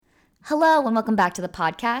Hello and welcome back to the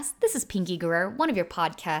podcast. This is Pinky Guerrero, one of your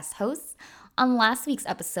podcast hosts. On last week's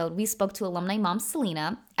episode, we spoke to alumni mom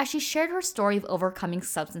Selena as she shared her story of overcoming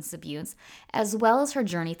substance abuse, as well as her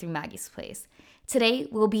journey through Maggie's Place. Today,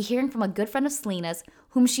 we'll be hearing from a good friend of Selena's,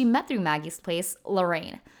 whom she met through Maggie's Place,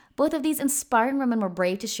 Lorraine. Both of these inspiring women were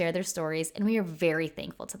brave to share their stories, and we are very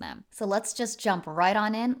thankful to them. So let's just jump right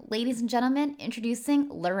on in. Ladies and gentlemen, introducing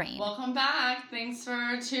Lorraine. Welcome back. Thanks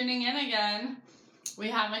for tuning in again. We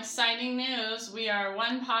have exciting news. We are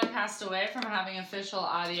one podcast away from having official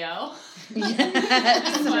audio.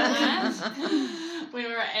 Yes. We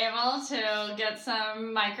were able to get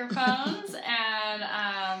some microphones and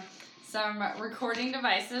some recording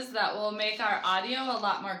devices that will make our audio a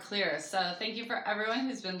lot more clear. So thank you for everyone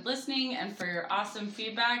who's been listening and for your awesome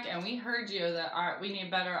feedback. And we heard you that we need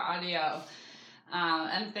better audio.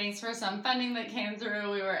 And thanks for some funding that came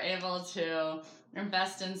through. We were able to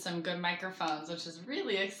invest in some good microphones, which is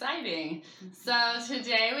really exciting. So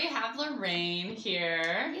today we have Lorraine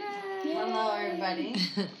here. Yay! Hello, everybody.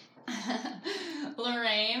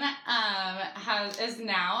 Lorraine is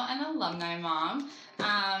now an alumni mom.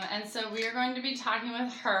 And so we are going to be talking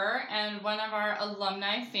with her and one of our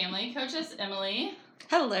alumni family coaches, Emily.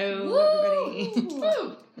 Hello, everybody.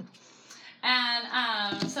 Woo!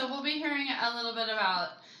 And so we'll be hearing a little bit about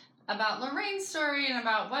Lorraine's story and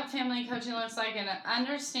about what family coaching looks like and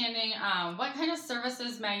understanding what kind of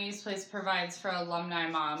services Maggie's Place provides for alumni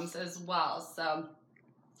moms as well. So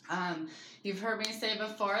you've heard me say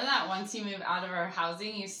before that once you move out of our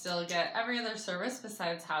housing, you still get every other service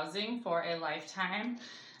besides housing for a lifetime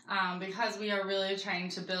because we are really trying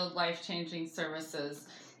to build life-changing services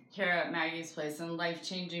here at Maggie's Place and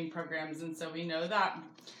life-changing programs. And so we know that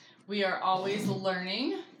we are always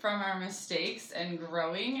learning from our mistakes and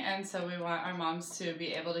growing, and so we want our moms to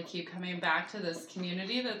be able to keep coming back to this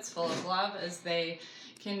community that's full of love as they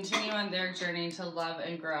continue on their journey to love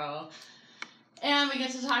and grow. And we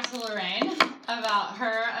get to talk to Lorraine about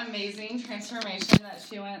her amazing transformation that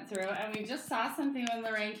she went through, and we just saw something when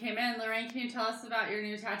Lorraine came in. Lorraine, can you tell us about your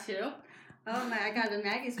new tattoo? Oh my, I got a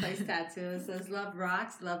Maggie's Place tattoo. It says Love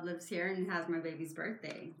Rocks, Love Lives Here, and it has my baby's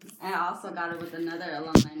birthday. And I also got it with another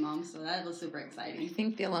alumni mom, so that was super exciting. I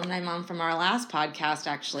think the alumni mom from our last podcast,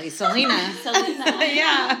 actually, Selena. Selena.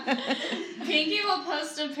 Yeah. Pinky will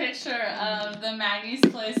post a picture of the Maggie's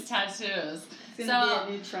Place tattoos. It's going to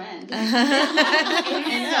be a new trend. I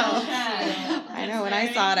know. When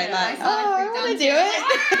I saw it, I thought, I want to do it.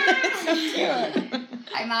 It's so cute.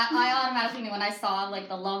 I automatically knew when I saw like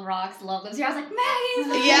the Love Rocks, Love Lives Here. I was like,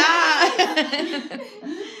 Maggie's. Yeah.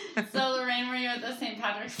 So Lorraine, were you at the St.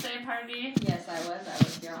 Patrick's Day party? Yes, I was. I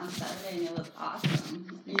was here on Saturday, and it was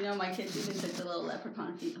awesome. You know, my kids even took the little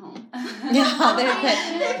leprechaun feet home. Yeah,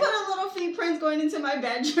 they put a little feet prints going into my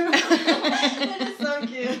bedroom. It is so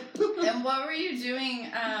cute. And what were you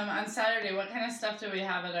doing on Saturday? What kind of stuff do we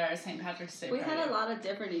have at our St. Patrick's Day party? We had a lot of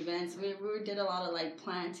different events. We did a lot of like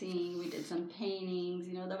planting. We did some paintings.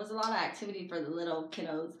 You know, there was a lot of activity for the little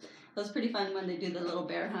kiddos. It was pretty fun when they do the little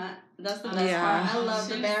bear hunt. That's the best part. I love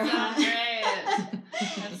the bear hunt. Great.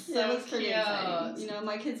 That's so it was pretty cute. exciting. You know,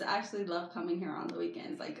 my kids actually love coming here on the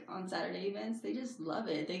weekends, like on Saturday events. They just love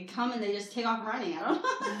it. They come and they just take off running. I don't know.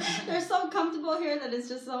 They're so comfortable here that it's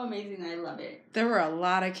just so amazing. I love it. There were a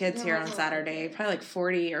lot of kids here on Saturday, probably like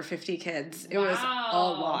 40 or 50 kids. It was a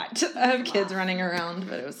lot of kids running around,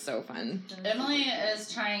 but it was so fun. Emily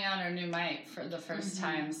is trying out her new mic for the first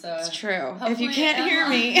time, so it's true. If you can't hear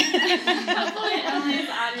me, hopefully Emily's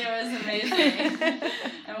audio is amazing.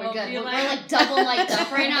 And We're good. We're like double mic'd up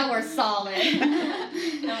right now. We're solid.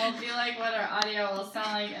 And we'll be like what our audio will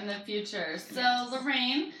sound like in the future. So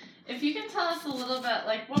Lorraine, if you can tell us a little bit,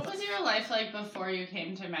 like what was your life like before you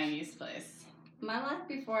came to Maggie's Place? My life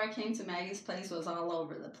before I came to Maggie's Place was all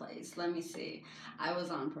over the place. Let me see. I was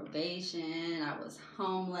on probation. I was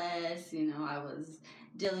homeless. You know, I was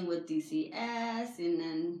dealing with DCS and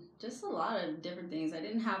then just a lot of different things. I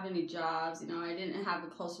didn't have any jobs. You know, I didn't have a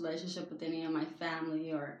close relationship with any of my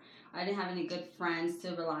family, or I didn't have any good friends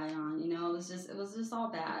to rely on. You know, it was just all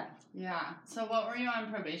bad. Yeah. So what were you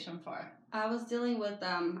on probation for? I was dealing with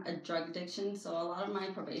a drug addiction, so a lot of my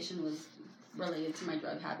probation was related to my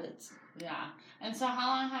drug habits. Yeah. And so how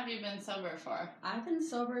long have you been sober for? I've been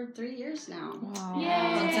sober 3 years now. wow, Yay.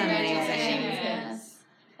 that's amazing. Yes.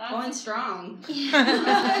 That's Going strong. Going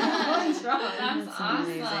strong. That's That's awesome.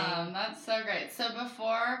 amazing. That's so great. So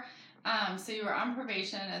before, so you were on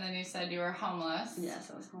probation, and then you said you were homeless. Yes,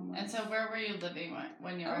 I was homeless. And so where were you living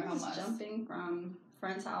when you were I was homeless? jumping from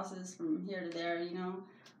friends' houses from here to there, you know.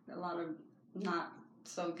 A lot of not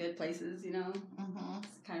so good places, you know. Mm-hmm.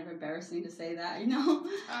 It's kind of embarrassing to say that, you know.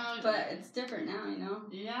 Oh, But it's different now, you know.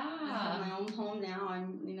 yeah.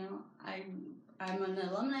 I'm an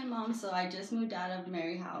alumni mom, so I just moved out of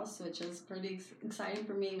Mary House, which was pretty exciting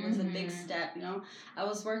for me. It was a big step, you know. I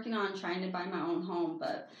was working on trying to buy my own home,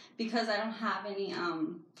 but because I don't have any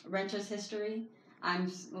renter's history,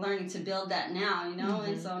 I'm learning to build that now, you know.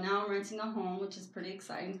 And so now I'm renting a home, which is pretty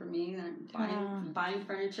exciting for me. And buying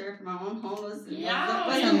furniture for my own home was the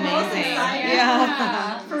most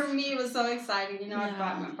exciting. For me, it was so exciting. You know, I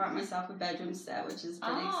brought myself a bedroom set, which is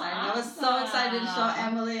pretty exciting. I was so excited to show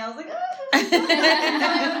Emily. I was like,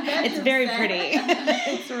 it's very pretty.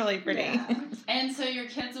 It's really pretty. Yeah. And so your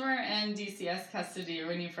kids were in DCS custody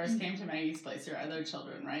when you first came to Maggie's Place, your other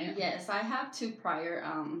children, right? Yes, I have 2 prior,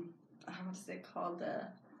 what's it called,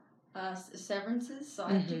 severances. So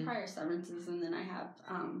I have 2 prior severances, and then I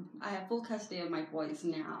have full custody of my boys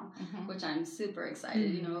now, which I'm super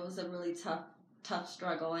excited. You know, it was a really tough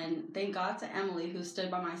struggle, and thank God to Emily, who stood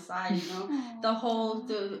by my side, you know, the whole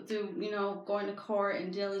through you know, going to court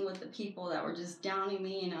and dealing with the people that were just downing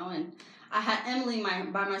me, you know. And I had Emily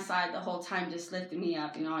by my side the whole time, just lifting me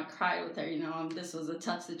up, you know. I cried with her, you know. This was a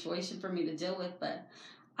tough situation for me to deal with, but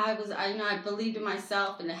I believed in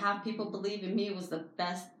myself, and to have people believe in me was the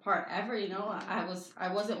best part ever, you know.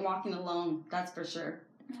 I wasn't walking alone, that's for sure.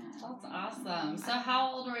 That's awesome. So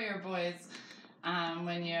how old were your boys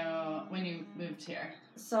when you moved here?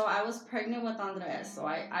 So I was pregnant with Andres, so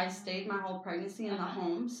I stayed my whole pregnancy in the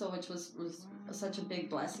home, so which was such a big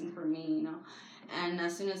blessing for me, you know. And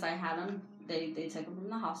as soon as I had him, they took him from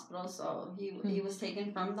the hospital, so he was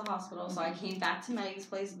taken from the hospital. So I came back to Maggie's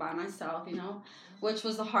Place by myself, you know, which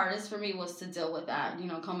was the hardest for me, was to deal with that, you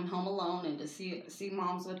know, coming home alone and to see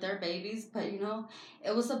moms with their babies. But, you know,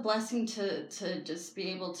 it was a blessing to just be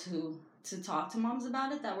able to talk to moms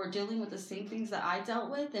about it, that were dealing with the same things that I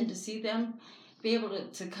dealt with, and to see them be able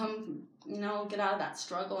to come, you know, get out of that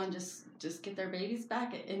struggle and just get their babies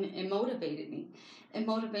back. It motivated me. It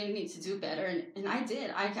motivated me to do better, and I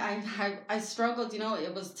did. I struggled, you know.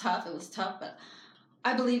 It was tough, but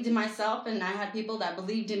I believed in myself, and I had people that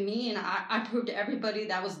believed in me, and I proved to everybody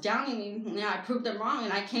that was downing me, you know, I proved them wrong,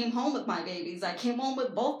 and I came home with my babies. I came home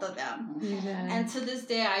with both of them. And to this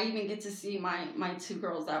day, I even get to see my 2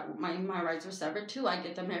 girls that my rights were severed too. I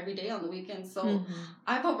get them every day on the weekends. So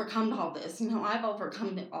I've overcome all this, you know. I've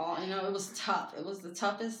overcome it all, you know. It was tough. It was the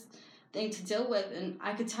toughest thing to deal with, and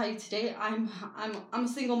I could tell you today, I'm a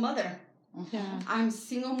single mother. I'm a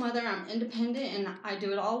single mother. I'm independent, and I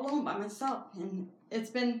do it all alone by myself, and it's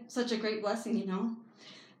been such a great blessing, you know,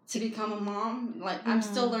 to become a mom. Like, I'm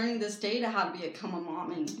still learning this day to how to become a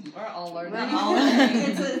mom, and we're all learning.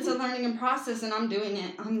 It's a learning process, and I'm doing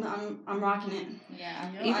it. I'm rocking it.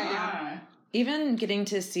 Yeah, Even getting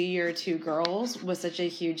to see your 2 girls was such a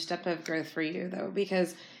huge step of growth for you, though,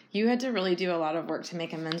 because you had to really do a lot of work to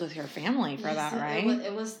make amends with your family for that, right?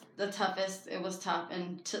 It was the toughest. It was tough.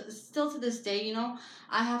 And still to this day, you know,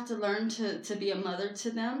 I have to learn to be a mother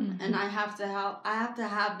to them. And I have to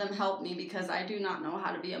have them help me, because I do not know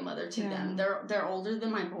how to be a mother to them. They're older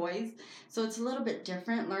than my boys. So it's a little bit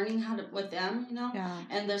different learning how to, with them, you know,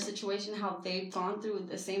 and their situation, how they've gone through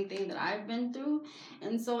the same thing that I've been through.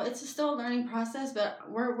 And so it's still a learning process, but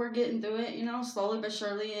we're getting through it, you know, slowly but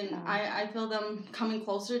surely. And I feel them coming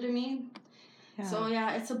closer to me. So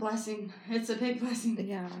it's a blessing. It's a big blessing.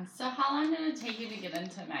 So how long did it take you to get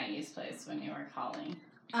into Maggie's Place when you were calling?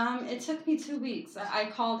 It took me 2 weeks. I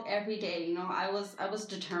called every day, you know. I was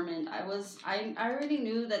determined. I already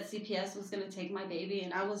knew that CPS was going to take my baby,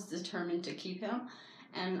 and I was determined to keep him.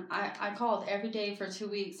 And I called every day for 2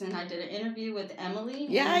 weeks, and I did an interview with Emily.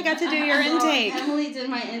 Yeah, I got to do your intake. Emily did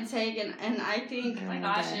my intake, and I think... Oh my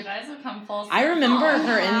gosh, you guys have come full circle. I remember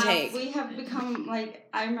her intake. We have become, like,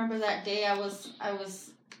 I remember that day I was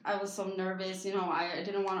so nervous, you know. I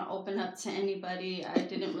didn't want to open up to anybody. I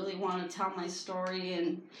didn't really want to tell my story,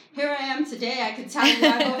 and here I am today. I could tell you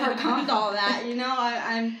I've overcome all that, you know.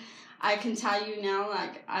 I can tell you now,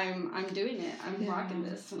 like, I'm doing it. I'm rocking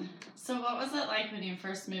this. So what was it like when you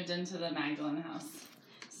first moved into the Magdalene house?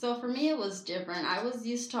 So for me, it was different. I was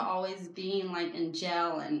used to always being, like, in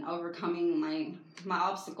jail and overcoming my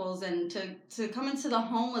obstacles, and to come into the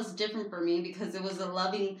home was different for me, because it was a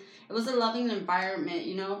loving environment,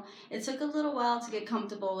 you know. It took a little while to get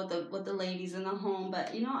comfortable with the ladies in the home,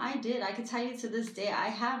 but, you know, I did. I could tell you to this day, I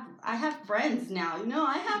have friends now, you know.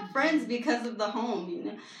 I have friends because of the home, you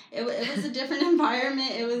know. It was a different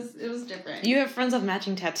environment. It was different. You have friends with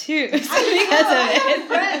matching tattoos because I of it. have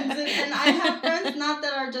friends, and I have friends not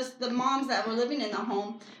that are just the moms that were living in the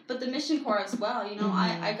home, but the Mission Corps as well. You know,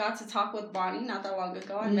 I got to talk with Bonnie not that long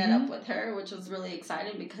ago. I met up with her, which was really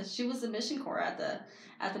exciting because she was a Mission Corps at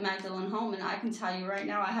the Magdalene home, and I can tell you right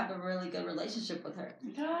now I have a really good relationship with her.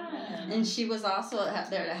 Good. And she was also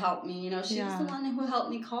there to help me. You know, she was the one who helped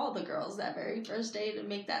me call the girls that very first day to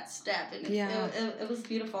make that step, and it was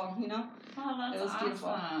beautiful. You know, Oh, that's it was awesome.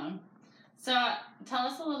 beautiful. So tell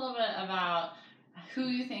us a little bit about who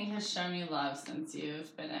you think has shown you love since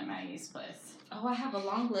you've been at Maggie's Place. Oh, I have a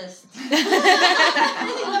long list.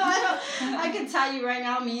 I can tell you right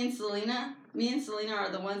now, me and Selena are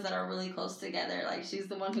the ones that are really close together. Like, she's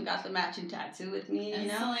the one who got the matching tattoo with me, And you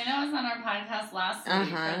know? Selena was on our podcast last week.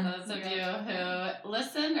 For those of you who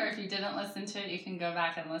listened, or if you didn't listen to it, you can go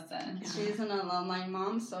back and listen. She's an alumni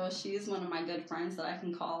mom, so she's one of my good friends that I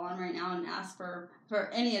can call on right now and ask for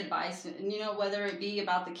any advice. And, you know, whether it be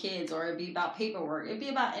about the kids or it be about paperwork, it be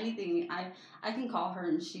about anything, I can call her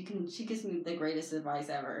and she gives me the greatest advice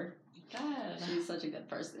ever. Good. She's such a good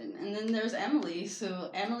person. And then there's Emily.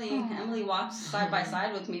 So Emily walked side by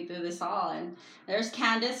side with me through this all. And there's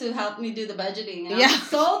Candace, who helped me do the budgeting. And I'm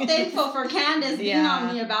so thankful for Candace being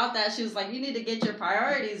on me about that. She was like, you need to get your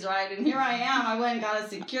priorities right. And here I am. I went and got a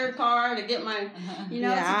secure card to get my, to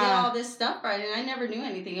get all this stuff right. And I never knew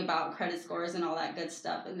anything about credit scores and all that good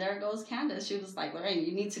stuff. And there goes Candace. She was like, Lorraine,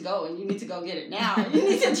 you need to go and you need to go get it now. You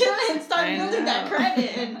need to do it and start building that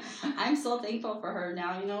credit. And I'm so thankful for her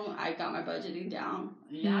now. You know, I got my budgeting down.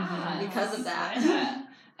 Yeah. Because of that.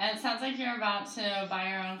 And it sounds like you're about to buy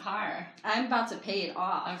your own car. I'm about to pay it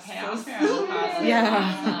off. Okay, off your own car.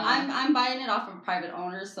 I'm buying it off of private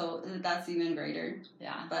owners, so that's even greater.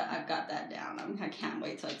 Yeah. But I've got that down. I can't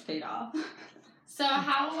wait till it's paid off. So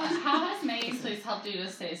how has Maggie's Place helped you to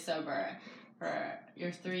stay sober for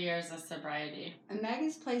your 3 years of sobriety? And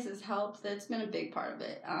Maggie's Place has helped. That's been a big part of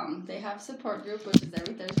it. They have a support group, which is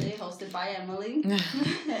every Thursday, hosted by Emily.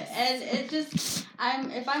 And it just,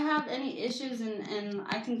 if I have any issues and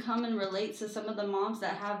I can come and relate to some of the moms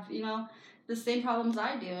that have, you know, the same problems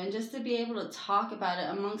I do, and just to be able to talk about it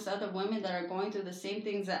amongst other women that are going through the same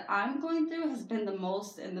things that I'm going through has been the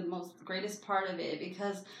most greatest part of it,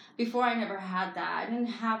 because before I never had that. I didn't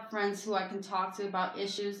have friends who I can talk to about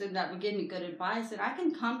issues and that would give me good advice, and I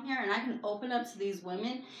can come here and I can open up to these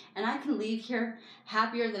women and I can leave here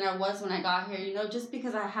happier than I was when I got here, you know, just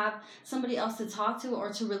because I have somebody else to talk to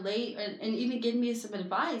or to relate and even give me some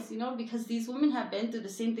advice, you know, because these women have been through the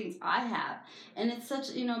same things I have. And it's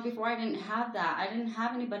such, you know, before I didn't have that. I didn't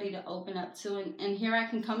have anybody to open up to, and here I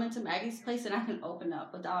can come into Maggie's Place and I can open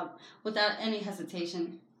up without any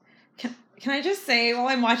hesitation. Can I just say, while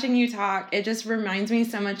I'm watching you talk, it just reminds me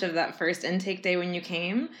so much of that first intake day when you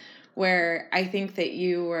came, where I think that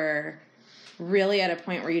you were really at a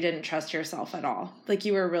point where you didn't trust yourself at all. Like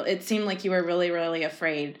you were it seemed like you were really, really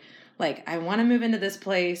afraid. Like, I want to move into this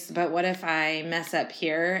place, but what if I mess up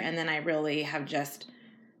here? And then I really have just,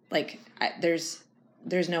 like,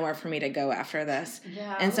 there's nowhere for me to go after this.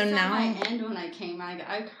 Yeah, and so now at my end when I came,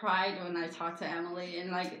 I cried when I talked to Emily, and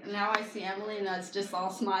like now I see Emily and it's just all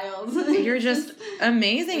smiles. You're just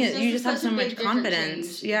amazing. You just have so much big,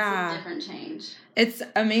 confidence. Yeah, it's a different change. It's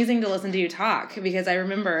amazing to listen to you talk, because I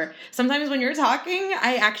remember sometimes when you're talking,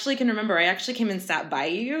 I actually came and sat by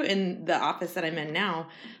you in the office that I'm in now.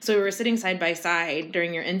 So we were sitting side by side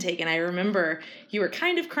during your intake, and I remember you were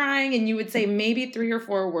kind of crying, and you would say maybe 3 or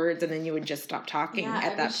 4 words, and then you would just stop talking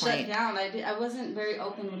at that point. Shut down. I wasn't very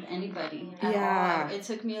open with anybody at all. It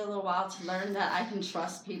took me a little while to learn that I can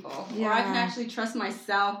trust people, or I can actually trust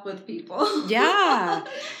myself with people. Yeah,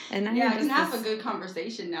 and I can have a good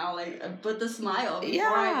conversation now, like with a smile. Before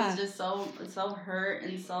I was just so hurt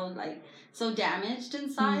and so damaged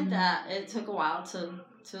inside that it took a while to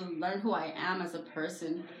learn who I am as a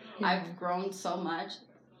person. I've grown so much.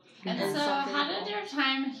 And so how did your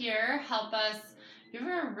time here help us? You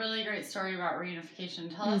have a really great story about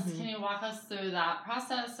reunification. Tell us, can you walk us through that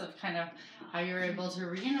process of kind of how you were able to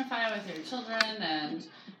reunify with your children and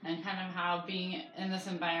kind of how being in this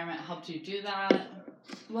environment helped you do that?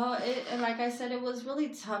 Well, like I said, it was really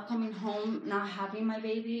tough coming home, not having my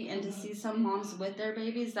baby, and to see some moms with their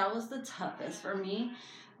babies. That was the toughest for me.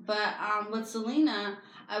 But with Selena,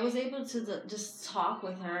 I was able to just talk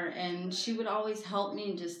with her, and she would always help me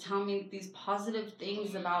and just tell me these positive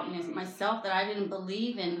things about myself that I didn't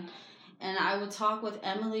believe in. and I would talk with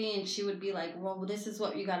Emily, and she would be like, well, this is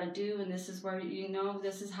what you got to do, and this is where,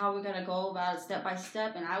 this is how we're going to go about it step by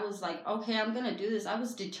step. And I was like, okay, I'm going to do this. I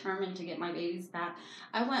was determined to get my babies back.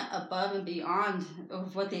 I went above and beyond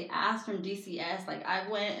of what they asked from DCS. Like, I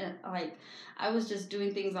went, I was just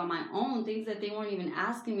doing things on my own, things that they weren't even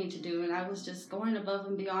asking me to do, and I was just going above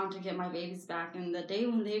and beyond to get my babies back. And the day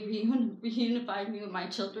when they reunified me with my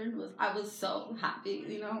children, I was so happy,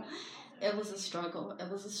 It was a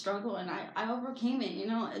struggle. And I overcame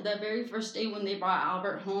it, The very first day when they brought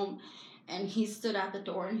Albert home, and he stood at the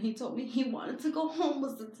door and he told me he wanted to go home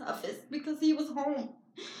was the toughest, because he was home.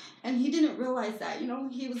 And he didn't realize that,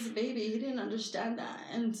 he was a baby. He didn't understand that.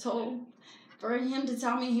 And so for him to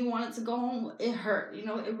tell me he wanted to go home, it hurt,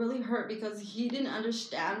 it really hurt, because he didn't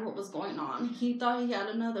understand what was going on. He thought he had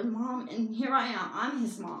another mom, and here I am. I'm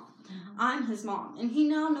his mom. I'm his mom. And he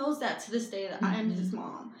now knows that to this day, that I am his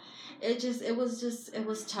mom. It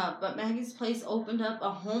was tough. But Maggie's Place opened up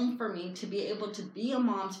a home for me to be able to be a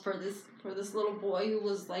mom for this little boy who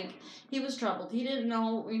was he was troubled. He didn't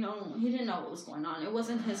know, he didn't know what was going on. It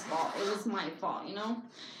wasn't his fault. It was my fault,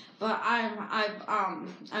 But I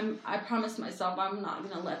promised myself I'm not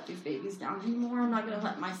gonna let these babies down anymore. I'm not gonna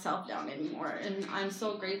let myself down anymore. And I'm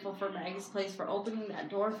so grateful for Maggie's Place for opening that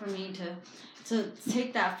door for me to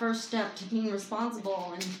take that first step to being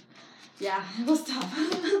responsible. And yeah, it was tough.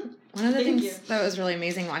 One of the things that was really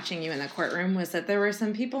amazing watching you in the courtroom was that there were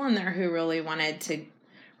some people in there who really wanted to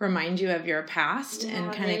remind you of your past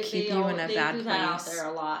and kind of keep you in a bad place. They do that out there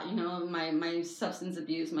a lot, my substance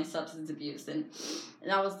abuse, and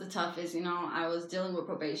that was the toughest. I was dealing with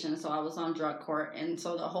probation, so I was on drug court, and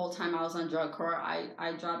so the whole time I was on drug court,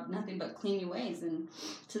 I dropped nothing but clean UAs, and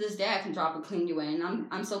to this day I can drop a clean UA, and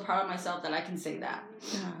I'm so proud of myself that I can say that.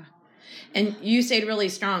 Yeah. And you stayed really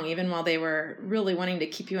strong, even while they were really wanting to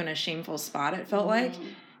keep you in a shameful spot, it felt like.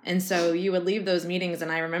 And so you would leave those meetings,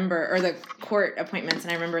 and I remember, or the court appointments,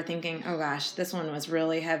 and I remember thinking, oh gosh, this one was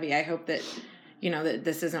really heavy. I hope that, that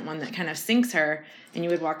this isn't one that kind of sinks her. And you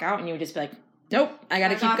would walk out and you would just be like, nope, I got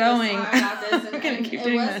to keep going. I got this. And, and keep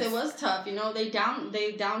doing this. It was tough. They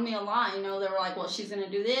downed me a lot. They were like, well, she's going to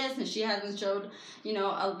do this, and she hasn't showed,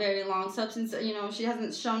 a very long substance. She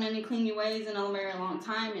hasn't shown any clean UAs in a very long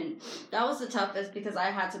time. And that was the toughest, because I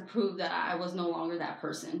had to prove that I was no longer that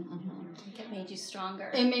person. It made you stronger.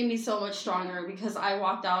 It made me so much stronger, because I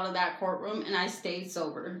walked out of that courtroom and I stayed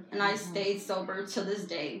sober. And I stayed sober to this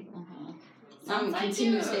day. I'm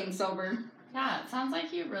continue staying sober. Yeah, it sounds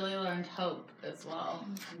like you really learned hope as well.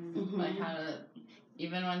 Like how to,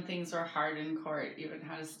 even when things were hard in court, even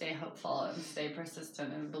how to stay hopeful and stay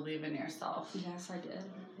persistent and believe in yourself. Yes, I did.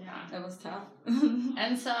 Yeah. It was tough.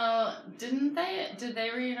 And so, did they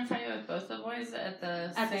reunify you with both the boys at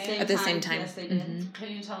the same time? Yes, they did.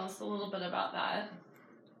 Can you tell us a little bit about that?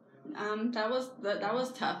 That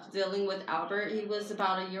was tough, dealing with Albert. He was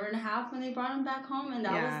about 1.5 years when they brought him back home, and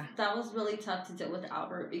that was really tough to deal with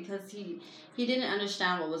Albert, because he didn't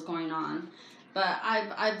understand what was going on. But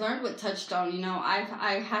I've learned with Touchstone,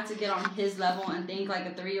 I had to get on his level and think like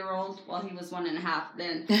a 3-year-old. Well, he was 1.5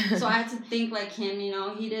 then, so I had to think like him.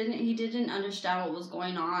 He didn't understand what was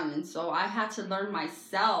going on, and so I had to learn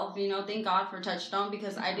myself. Thank God for Touchstone,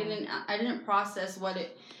 because I didn't process what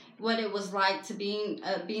it was like to being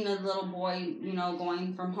a little boy,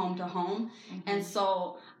 going from home to home. And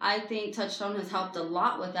so I think Touchstone has helped a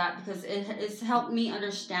lot with that, because it's helped me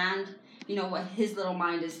understand, what his little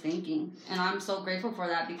mind is thinking. And I'm so grateful for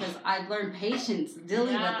that, because I've learned patience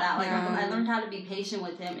dealing with that. I learned how to be patient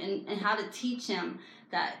with him and how to teach him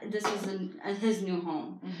that this is his new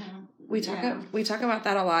home. We talk about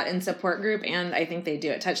that a lot in support group, and I think they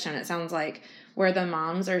do at Touchstone. It sounds like where the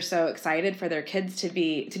moms are so excited for their kids to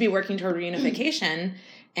be working toward reunification,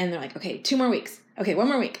 and they're like, okay, 2 more weeks. Okay, 1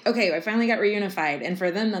 more week. Okay, I finally got reunified. And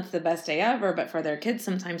for them, that's the best day ever. But for their kids,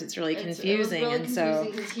 sometimes it's really confusing. It was really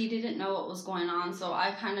confusing, because he didn't know what was going on. So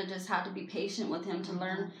I kind of just had to be patient with him to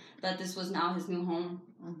learn that this was now his new home.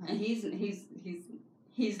 And he's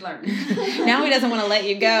learned. Now he doesn't want to let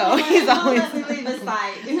you go. He's always let me leave his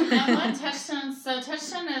side. And what Touchstone? So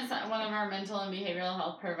Touchstone is one of our mental and behavioral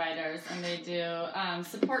health providers, and they do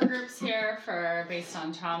support groups here based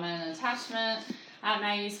on trauma and attachment at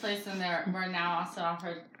Maggie's Place, and we're now also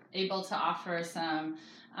able to offer some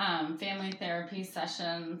family therapy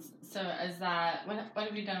sessions. So is that what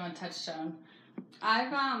have you done with Touchstone?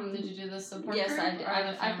 Did you do the support yes, group?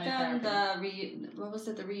 Yes, I've done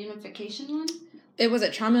the reunification one? It was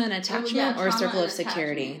it Trauma and Attachment or Circle of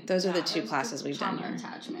Security? Those are the 2 classes we've done here. Trauma and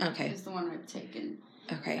Attachment. Okay. Is the one I've taken.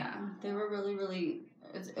 Okay. Yeah, they were really, really.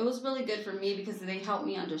 It was really good for me, because they helped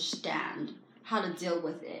me understand how to deal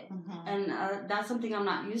with it. Mm-hmm. And that's something I'm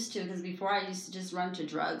not used to, because before I used to just run to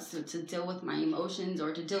drugs to deal with my emotions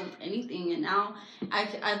or to deal with anything. And now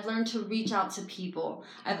I've learned to reach out to people.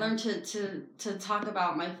 I've learned to talk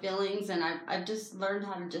about my feelings, and I've just learned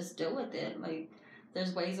how to just deal with it. Like,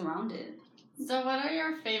 there's ways around it. So what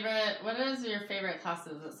is your favorite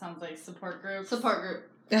classes? It sounds like support groups. Support group.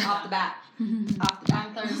 Off the bat. Off the bat.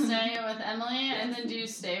 On Thursday with Emily, and then do you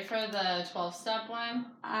stay for the 12-step one?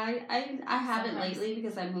 I haven't Sometimes. lately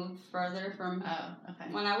because I moved further from. Oh, okay.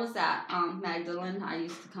 When I was at Magdalene, I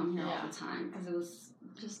used to come here all Yeah. the time because it was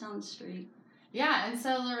just down the street. Yeah, and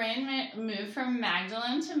so Lorraine moved from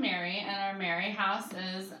Magdalene to Mary, and our Mary house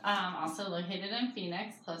is also located in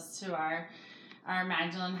Phoenix, close to our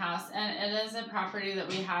Magdalene house, and it is a property that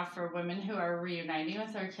we have for women who are reuniting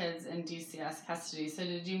with their kids in DCS custody. So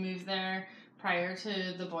did you move there prior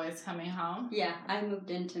to the boys coming home? Yeah, I moved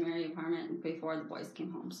into Mary apartment before the boys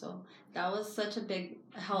came home, so that was such a big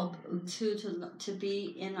help too, to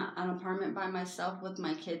be in an apartment by myself with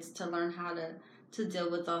my kids, to learn how to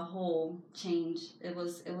deal with the whole change. It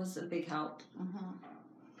was a big help.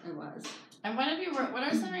 Mm-hmm. It was. And what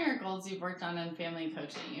are some of your goals you've worked on in family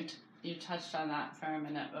coaching? You touched on that for a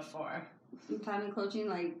minute before. Family coaching,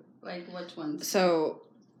 like which ones? So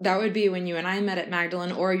that would be when you and I met at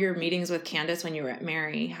Magdalene, or your meetings with Candace when you were at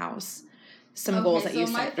Mary House. Some goals that you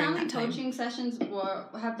set during that time. So my family coaching sessions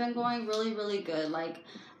have been going really, really good. Like,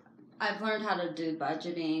 I've learned how to do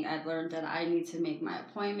budgeting. I've learned that I need to make my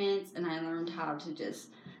appointments, and I learned how to just,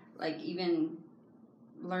 like, even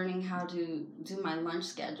learning how to do my lunch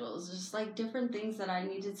schedules, just like different things that I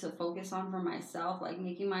needed to focus on for myself, like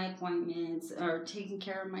making my appointments or taking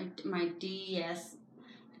care of my DES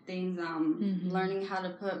things, learning how to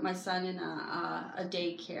put my son in a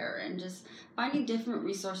daycare, and just finding different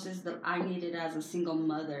resources that I needed as a single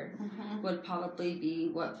mother would probably be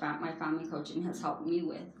what my family coaching has helped me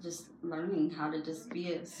with, just learning how to just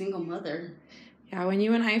be a single mother. Yeah, when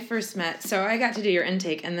you and I first met, so I got to do your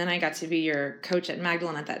intake, and then I got to be your coach at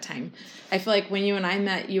Magdalene at that time. I feel like when you and I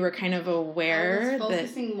met, you were kind of aware I was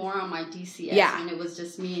focusing more on my DCS when it was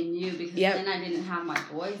just me and you, because then I didn't have my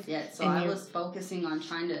boys yet, so I was focusing on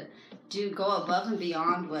trying to go above and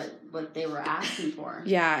beyond what they were asking for.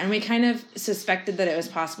 Yeah, and we kind of suspected that it was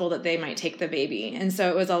possible that they might take the baby, and so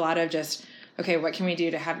it was a lot of just, okay, what can we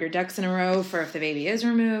do to have your ducks in a row for if the baby is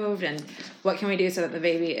removed, and what can we do so that the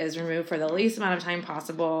baby is removed for the least amount of time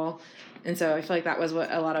possible? And so I feel like that was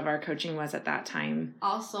what a lot of our coaching was at that time.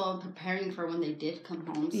 Also preparing for when they did come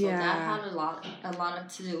home. So that had a lot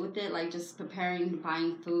to do with it, like just preparing,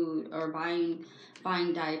 buying food or buying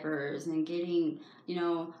diapers and getting,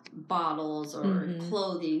 bottles or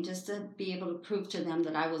clothing, just to be able to prove to them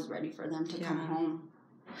that I was ready for them to come home.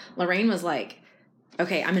 Lorraine was like,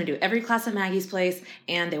 okay, I'm going to do every class at Maggie's place,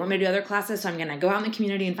 and they want me to do other classes, so I'm going to go out in the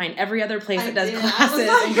community and find every other place that does classes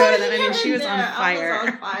and go to them. I mean, she was on fire. I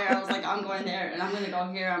was on fire. I was like, I'm going there, and I'm going to go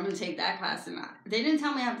here. I'm going to take that class. And they didn't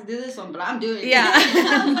tell me I have to do this one, but I'm doing it. Yeah.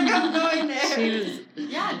 I was like, I'm going there.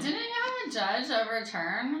 Yeah, didn't you have a judge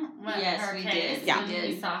overturn her we case? did. Yeah, we did.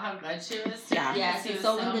 You saw how good she was. Yeah.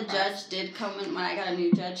 So when the judge did come in, when I got a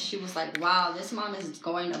new judge, she was like, wow, this mom is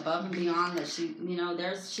going above and beyond that.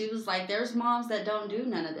 She was like, there's moms that don't do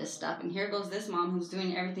none of this stuff, and here goes this mom who's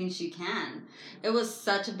doing everything she can. It was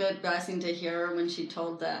such a big blessing to hear her when she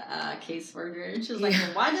told the caseworker, and she was like,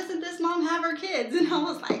 well, why doesn't this mom have her kids? And I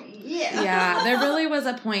was like, Yeah, there really was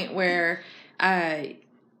a point where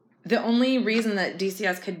the only reason that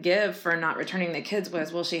DCS could give for not returning the kids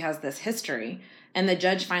was, well, she has this history. And the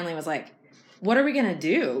judge finally was like, what are we going to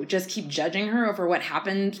do? Just keep judging her over what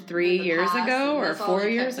happened 3 years ago or 4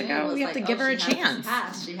 years ago? We have to give her a chance.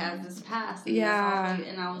 She has this past. And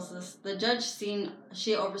and I was just, the judge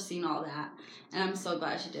she overseen all that. And I'm so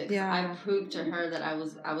glad she did. Yeah. I proved to her that I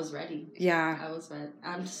was ready. Yeah. I was ready.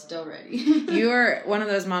 I'm still ready. You were one of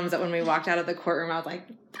those moms that when we walked out of the courtroom, I was like,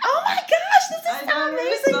 oh my gosh, this is so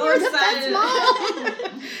amazing. So You're excited. the best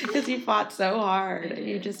mom. Because you fought so hard.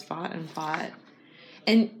 You just fought and fought.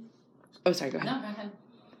 And, oh, sorry, go ahead. No, go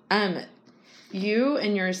ahead. You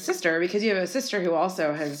and your sister, because you have a sister who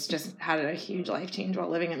also has just had a huge life change while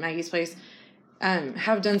living at Maggie's place,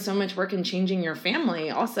 have done so much work in changing your family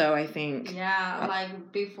also, I think. Yeah,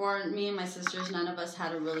 like before, me and my sisters, none of us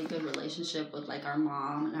had a really good relationship with like our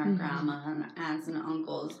mom and our grandma and our aunts and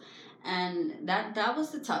uncles. And that was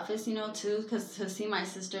the toughest, too, because to see my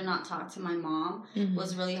sister not talk to my mom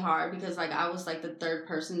was really hard, because like I was like the third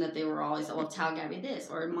person that they were always, well, tell Gabby this,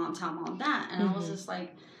 or mom, tell mom that. And I was just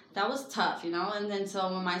like, that was tough, you know. And then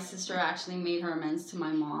so when my sister actually made her amends to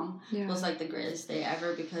my mom, it was like the greatest day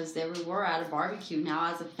ever, because there we were at a barbecue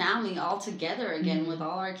now as a family all together again with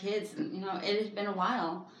all our kids. And, you know, it had been a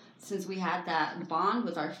while since we had that bond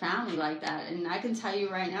with our family like that. And I can tell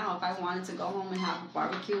you right now, if I wanted to go home and have a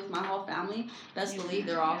barbecue with my whole family, best believe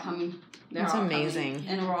they're all coming. That's amazing. Coming,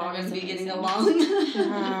 and we're all going to be getting along.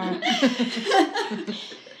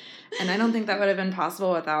 And I don't think that would have been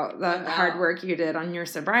possible without the hard work you did on your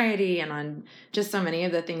sobriety and on just so many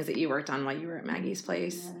of the things that you worked on while you were at Maggie's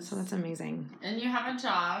place. Yes. So that's amazing. And you have a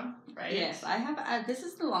job, right? Yes, I have. This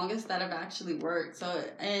is the longest that I've actually worked. So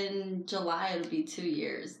in July, it'll be 2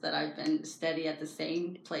 years that I've been steady at the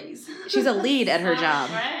same place. She's a lead at her job.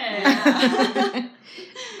 Right. Yeah.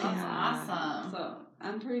 That's awesome. So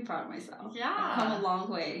I'm pretty proud of myself. Yeah. I've come a long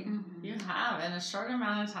way. You have in a short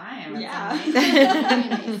amount of time.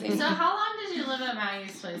 It's amazing. So how long did you live at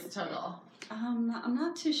Maggie's place total? I'm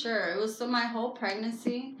not too sure. It was my whole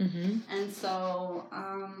pregnancy. And so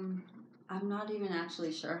I'm not even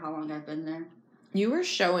actually sure how long I've been there. You were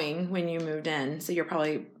showing when you moved in, so you're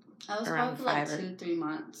probably I was around probably 5 like 2-3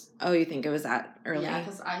 months. Oh, you think it was that early? Yeah,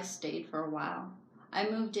 because I stayed for a while. I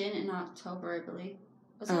moved in October, I believe.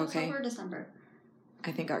 Was it October or December?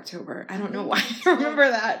 I think October. I don't know why I remember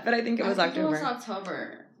that, but I think it was October. It was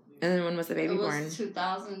October. And then when was the baby born? It was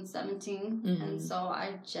 2017, and so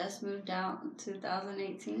I just moved out in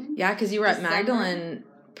 2018. Yeah, because you were at Magdalene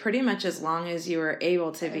pretty much as long as you were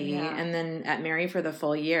able to be, and then at Mary for the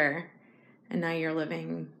full year, and now you're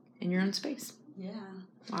living in your own space. Yeah.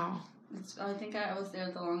 Wow. I think I was there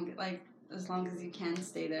as long as you can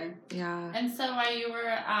stay there. Yeah. And so while you were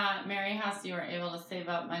at Mary House, you were able to save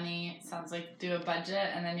up money, it sounds like do a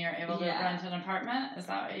budget, and then you're able to rent an apartment? Is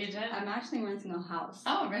that what you did? I'm actually renting a house.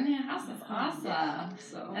 Oh, renting a house is awesome. Yeah,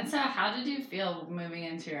 And so how did you feel moving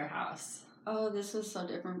into your house? Oh, this was so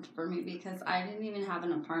different for me because I didn't even have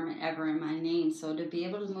an apartment ever in my name. So to be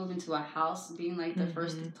able to move into a house, being like the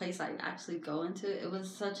first place I actually go into, it was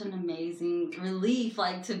such an amazing relief,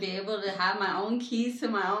 like to be able to have my own keys to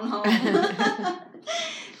my own home.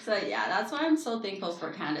 So yeah, that's why I'm so thankful for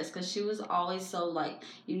Candace, because she was always so like,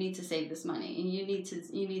 you need to save this money and you need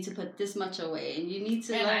to put this much away and you need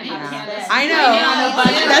to learn how to spend. I know.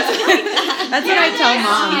 That's what I tell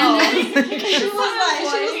mom.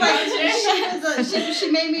 She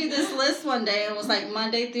made me this list one day and was like,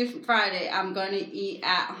 Monday through Friday, I'm going to eat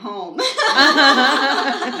at home.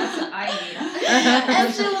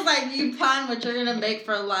 And she was like, you plan what you're going to make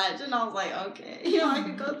for lunch. And I was like, okay. I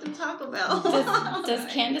could go through Taco Bell.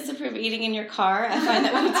 Does Candace approve eating in your car? I find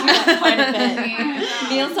that we do that quite a bit.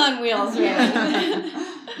 Meals on Wheels, really.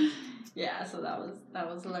 Yeah, so that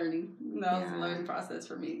was learning. That was a learning process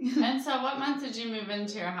for me. And so what month did you move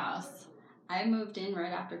into your house? I moved in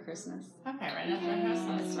right after Christmas. Okay, right after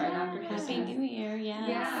Christmas. Right after Christmas. Happy New Year, yes.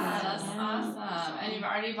 Yeah, that's awesome. And you've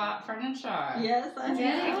already bought furniture. Yes, I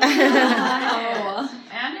did. Wow.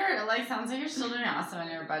 And you're sounds like you're still doing awesome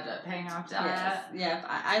in your budget, paying off debt. Yes. Yeah,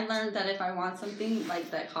 I learned that if I want something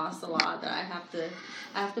that costs a lot, that I have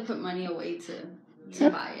to put money away to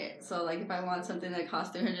buy it. So if I want something that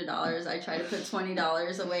costs $300, I try to put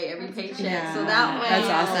 $20 away every paycheck. Yeah. So that way, that's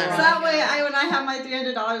awesome. So that way, when I have my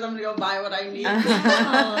 $300, I'm gonna go buy what I need.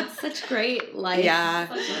 Oh, it's such great life. Yeah.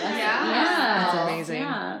 That's amazing.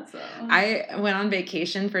 Yeah. So. I went on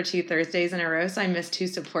vacation for 2 Thursdays in a row, so I missed 2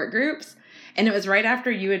 support groups. And it was right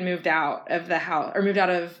after you had moved out of the house, or moved out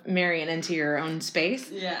of Mary and into your own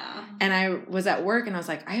space. Yeah. And I was at work, and I was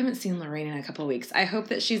like, I haven't seen Lorraine in a couple of weeks. I hope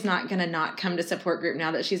that she's not going to not come to support group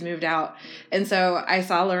now that she's moved out. And so I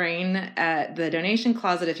saw Lorraine at the donation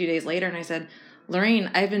closet a few days later, and I said,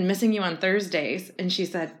 Lorraine, I've been missing you on Thursdays. And she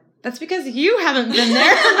said, that's because you haven't been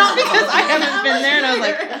there, not because I haven't been there. And I was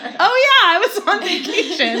like, oh yeah, I was on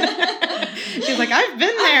vacation. She's like, I've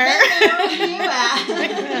been there. Where you at? I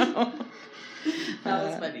know. That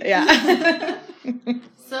was funny. Yeah.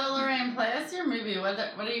 So, Lorraine, play us your movie. What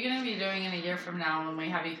are you going to be doing in a year from now when we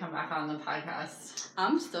have you come back on the podcast?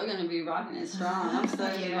 I'm still going to be rocking it strong. I'm still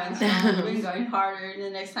going to be going strong. We're going harder. And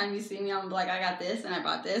the next time you see me, I'm like, I got this and I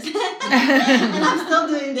bought this. And I'm still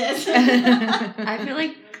doing this. I feel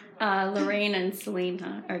like Lorraine and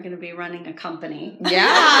Selena are going to be running a company.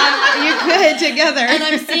 Yeah, you could together. And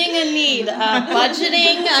I'm seeing a need.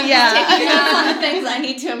 Budgeting. I'm taking notes on the things I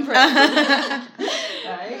need to improve.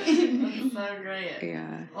 Right? So great.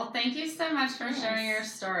 Yeah. Well, thank you so much for sharing your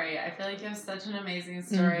story. I feel like you have such an amazing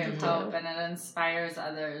story of hope, and it inspires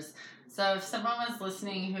others. So if someone was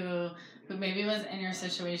listening who maybe was in your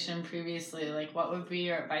situation previously, what would be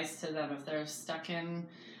your advice to them if they're stuck in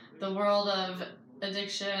the world of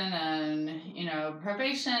addiction and, you know,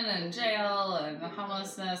 probation and jail and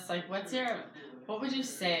homelessness, like what would you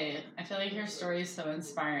say? I feel like your story is so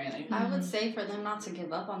inspiring. Like, I would say for them not to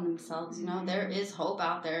give up on themselves. You know, there is hope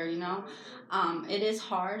out there. You know, it is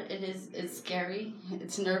hard. It's scary.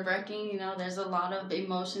 It's nerve wracking. You know, there's a lot of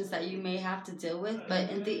emotions that you may have to deal with. But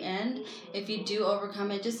in the end, if you do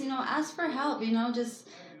overcome it, just, you know, ask for help. You know, just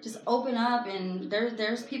open up, and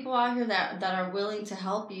there's people out here that are willing to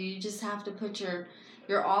help you. You just have to put your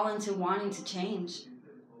all into wanting to change.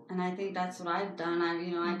 And I think that's what I've done.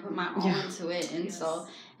 I put my all into it. And so,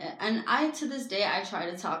 and to this day, I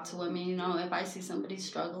try to talk to women, you know, if I see somebody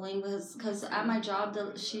struggling, because at my job,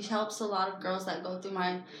 she helps a lot of girls that go through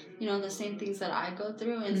the same things that I go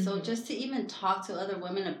through. And so just to even talk to other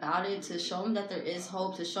women about it, to show them that there is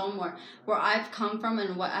hope, to show them where I've come from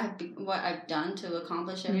and what I've done to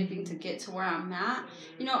accomplish everything to get to where I'm at.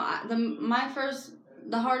 You know,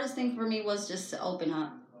 the hardest thing for me was just to open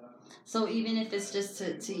up. So even if it's just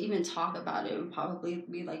to even talk about it, would probably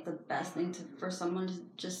be like the best thing for someone to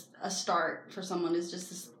just a start for someone is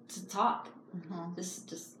just to talk.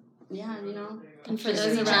 Just you know. And for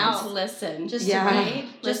those around to listen. Just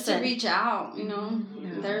to reach out, you know.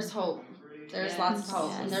 There's hope. There's lots of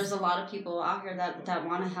hope. And there's a lot of people out here that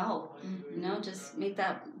want to help. You know, just make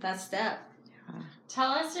that step.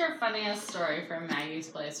 Tell us your funniest story from Maggie's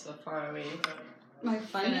Place before we my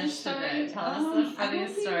funniest story. Tell us the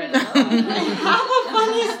funniest story. I have a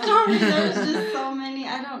funny story. There's just so many.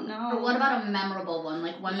 I don't know. Or what about a memorable one,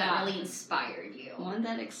 like one that really inspired you? One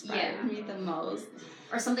that inspired me the most.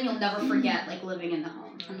 Or something you'll never forget, like living in the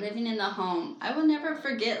home. Living in the home. I will never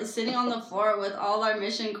forget sitting on the floor with all our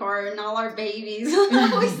Mission Corps and all our babies.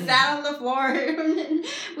 We sat on the floor.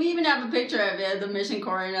 We even have a picture of it, the Mission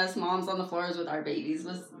Corps and us moms on the floors with our babies.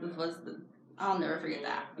 I'll never forget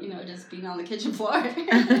that. You know, just being on the kitchen floor.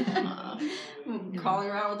 Crawling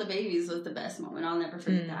around with the babies was the best moment. I'll never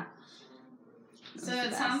forget that. So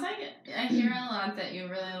it sounds like I hear a lot that you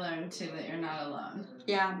really learned too, that you're not alone.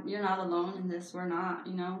 Yeah, you're not alone in this. We're not,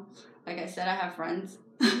 you know. Like I said, I have friends.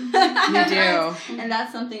 You do. And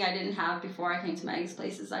that's something I didn't have before I came to Maggie's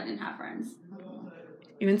Places. I didn't have friends.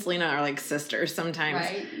 You and Selena are like sisters sometimes.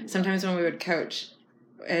 Right? Sometimes when we would coach,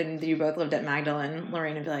 and you both lived at Magdalene,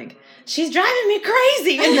 Lorraine would be like, she's driving me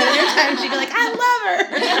crazy. And then other times she'd be like,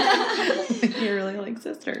 I love her. You're really like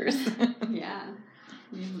sisters. Yeah.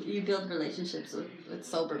 You build relationships with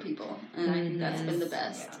sober people. And I think that's been the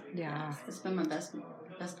best. Yeah. It's been my best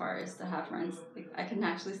part is to have friends. Like, I can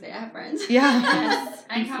actually say I have friends. Yeah. Yes.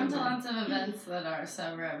 And come to lots of events that are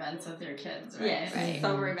sober events with your kids, right? Yes, right.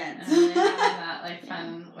 Sober events. And really having that like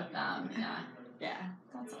fun with them. Yeah. Yeah.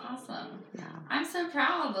 That's awesome. Yeah. I'm so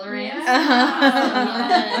proud, Lorraine.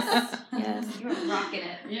 Yes. You're rocking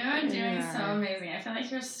it. You're doing so amazing. I feel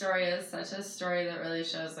like your story is such a story that really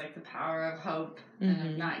shows like the power of hope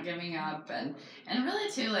and of not giving up and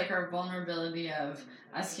really too like our vulnerability of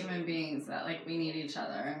us human beings that like we need each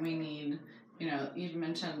other and we need, you know, you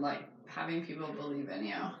mentioned like having people believe in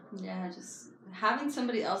you. Yeah, just having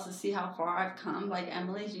somebody else to see how far I've come, like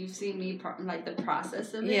Emily, you've seen me like the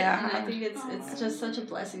process of it, and I think it's just such a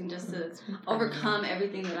blessing just to overcome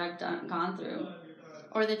everything that I've gone through.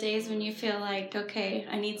 Or the days when you feel like, okay,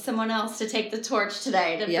 I need someone else to take the torch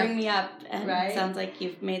today to bring me up, and it sounds like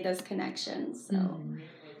you've made those connections. So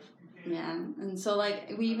yeah, and so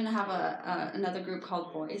like we even have another group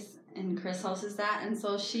called Voice, and Chris hosts that, and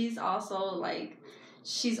so she's also like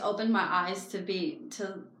she's opened my eyes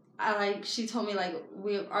she told me like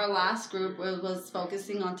our last group was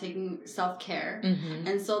focusing on taking self-care,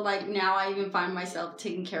 and so like now I even find myself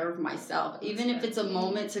taking care of myself, even if it's a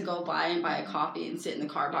moment to go by and buy a coffee and sit in the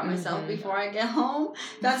car by myself before I get home.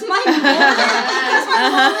 That's my moment. That's my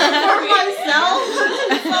moment for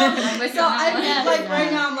myself. So I'm like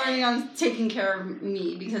right now I'm learning on taking care of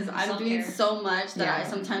me because I'm doing so much that I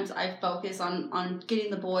sometimes focus on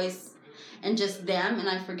getting the boys and just them, and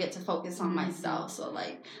I forget to focus on myself. So,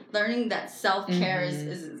 like, learning that self-care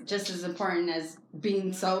is just as important as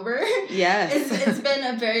being sober. Yes. It's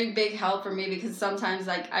been a very big help for me because sometimes,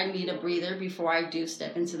 like, I need a breather before I do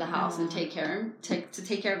step into the house and take care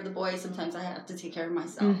of the boys. Sometimes I have to take care of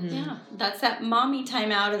myself. Yeah, that's that mommy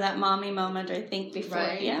time out or that mommy moment, I think, before.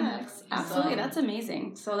 Right? Yeah, absolutely. That's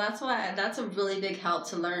amazing. So that's a really big help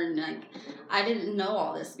to learn. Like, I didn't know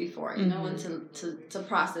all this before, you know, and to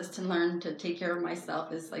process, to learn to take care of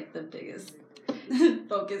myself is like the biggest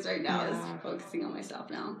focus right now is focusing on myself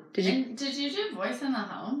now. Did you do Voice in the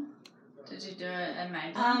Home? Did you do it at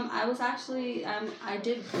Magdalene? I was actually I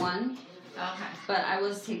did one. Okay. But I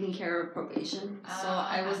was taking care of probation, so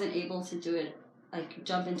I wasn't able to do it like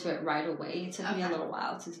jump into it right away. It took me a little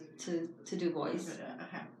while to do voice.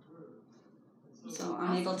 Okay. So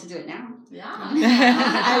I'm able to do it now. Yeah.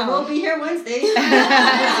 I will be here Wednesday.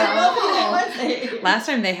 I will be here Wednesday. Last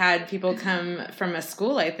time they had people come from a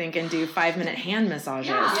school, I think, and do 5-minute hand massages.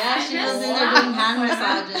 Yeah, she was in there doing hand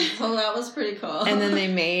massages. So that was pretty cool. And then they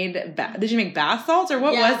made, did you make bath salts or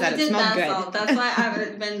what was that? It smelled good. Salt. That's why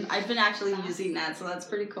I've been actually using that, so that's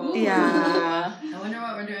pretty cool. Yeah. I wonder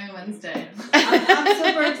what we're doing Wednesday. I'm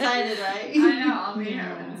super excited, right? I know, I'll be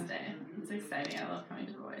here Wednesday. It's exciting. I love coming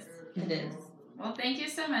to Voice. It is. Well, thank you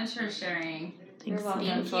so much for sharing. You're welcome.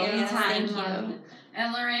 Thank you. Anytime. Thank you.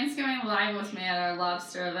 And Lorraine's going live with me at our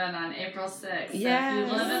lobster event on April 6th. So Yes. if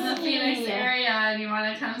you live in the Phoenix area and you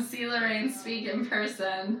want to come see Lorraine speak in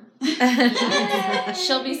person,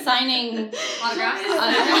 She'll be signing autographs.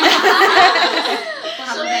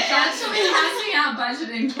 She'll be passing out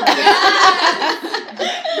budgeting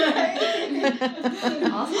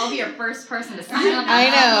I'll be your first person to sign up. I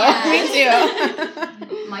know. Me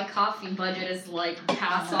too. My coffee budget is like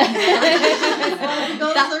past all.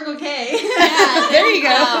 Go to Circle K. There you go.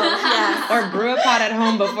 Yes. Or brew a pot at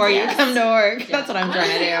home before you come to work. That's what I'm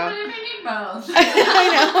trying to do. What if you need both? I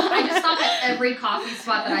know. I just stop at every coffee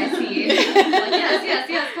spot that I see. Like,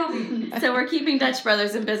 yes, coffee. So we're keeping Dutch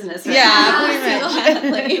Brothers in business right Yeah, now.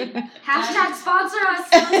 pretty much. Hashtag sponsor us.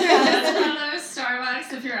 Just one of those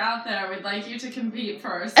Starbucks, if you're out there, we'd like you to compete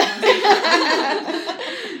for us.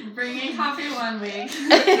 Bring in coffee one week.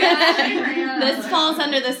 This falls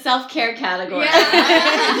under the self-care category.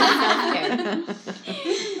 Yeah.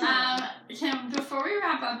 Kim, before we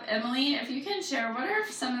wrap up, Emily, if you can share, what are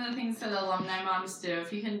some of the things that alumni moms do?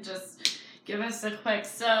 If you can just give us a quick,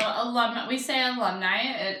 we say alumni,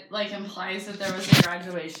 it like implies that there was a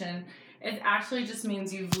graduation. It actually just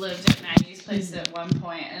means you've lived at Maggie's Place at one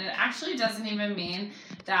point, and it actually doesn't even mean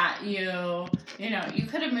that you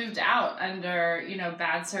could have moved out under,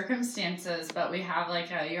 bad circumstances, but we have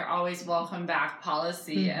like a you're always welcome back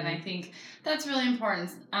policy, and I think that's really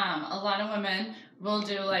important. A lot of women will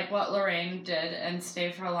do like what Lorraine did and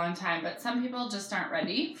stay for a long time, but some people just aren't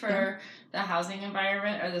ready for the housing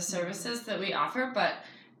environment or the services that we offer,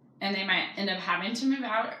 and they might end up having to move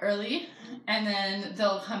out early, and then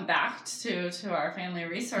they'll come back to our Family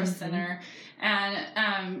Resource Center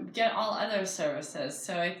and get all other services.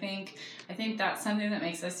 So I think that's something that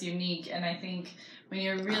makes us unique, and I think when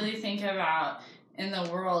you really think about in the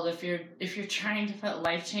world, if you're trying to put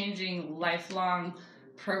life-changing, lifelong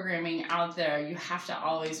programming out there, you have to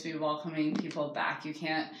always be welcoming people back. You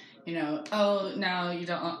can't, now you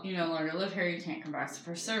no longer live here, you can't come back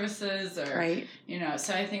for services, or Right.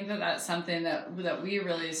 So I think that's something that we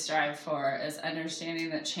really strive for, is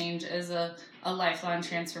understanding that change is a lifelong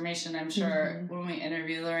transformation. I'm sure when we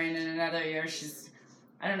interview Lorraine in another year,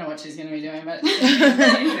 I don't know what she's going to be doing, but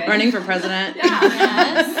Running for president. Yeah.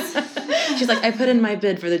 Yes. She's like, I put in my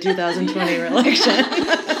bid for the 2020 election.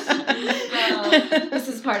 This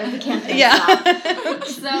is part of the campaign. Yeah.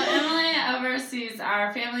 So Emily oversees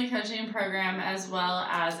our family coaching program, as well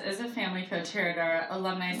as is a family coach here at our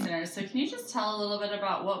alumni center. So can you just tell a little bit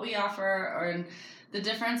about what we offer, or the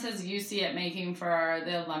differences you see it making for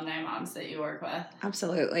the alumni moms that you work with?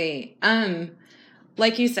 Absolutely.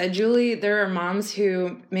 Like you said, Julie, there are moms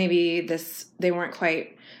who maybe they weren't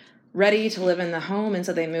quite ready to live in the home, and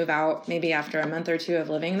so they move out maybe after a month or two of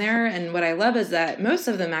living there. And what I love is that most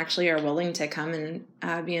of them actually are willing to come and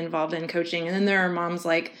be involved in coaching. And then there are moms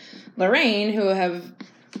like Lorraine who have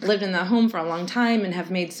lived in the home for a long time and have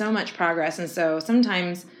made so much progress. And so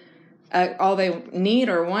sometimes all they need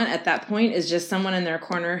or want at that point is just someone in their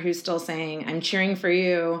corner who's still saying, I'm cheering for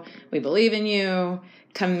you, we believe in you,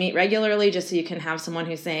 come meet regularly, just so you can have someone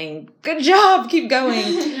who's saying, good job, keep going.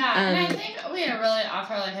 Yeah, and I think we really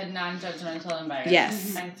offer like a non-judgmental environment.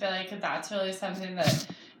 Yes. I feel like that's really something that,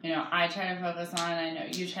 I try to focus on. I know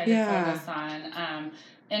you try to focus on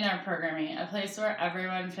in our programming, a place where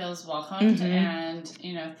everyone feels welcomed and,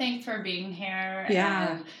 thanked for being here.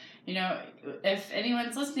 Yeah. And, if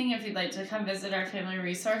anyone's listening, if you'd like to come visit our Family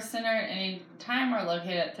Resource Center at any time, we're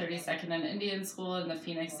located at 32nd and Indian School in the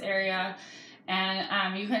Phoenix area.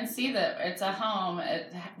 And you can see that it's a home.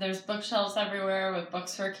 There's bookshelves everywhere with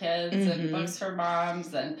books for kids and books for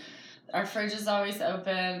moms, and our fridge is always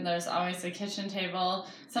open. There's always a kitchen table.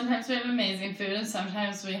 Sometimes we have amazing food, and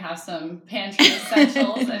sometimes we have some pantry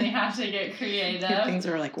essentials, and you have to get creative. Things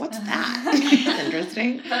are like, what's that? That's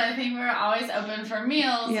interesting. But I think we're always open for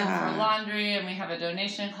meals and for laundry, and we have a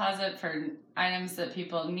donation closet for items that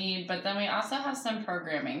people need, but then we also have some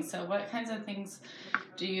programming. So what kinds of things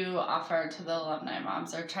do you offer to the alumni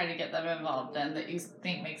moms or try to get them involved in that you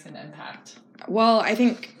think makes an impact? Well, I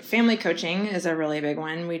think family coaching is a really big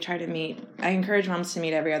one. We try to meet, I encourage moms to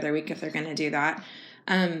meet every other week if they're going to do that.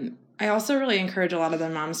 I also really encourage a lot of the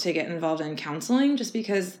moms to get involved in counseling, just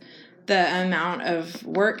because the amount of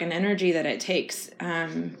work and energy that it takes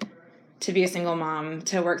to be a single mom,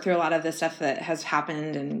 to work through a lot of the stuff that has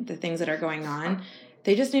happened and the things that are going on.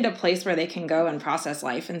 They just need a place where they can go and process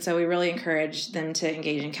life. And so we really encourage them to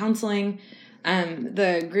engage in counseling.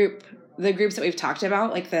 The groups that we've talked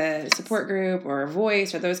about, like the support group or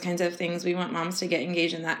Voice or those kinds of things, we want moms to get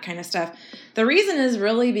engaged in that kind of stuff. The reason is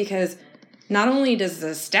really because not only does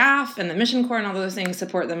the staff and the Mission Corps and all those things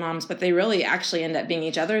support the moms, but they really actually end up being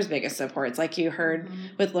each other's biggest supports. Like you heard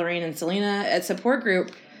with Lorraine and Selena at support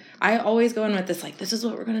group, I always go in with this, like, this is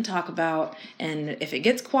what we're going to talk about. And if it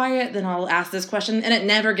gets quiet, then I'll ask this question. And it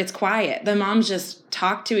never gets quiet. The moms just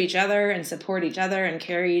talk to each other and support each other and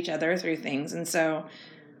carry each other through things. And so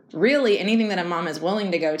really anything that a mom is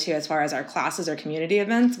willing to go to as far as our classes or community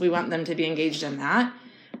events, we want them to be engaged in that.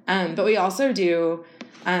 But we also do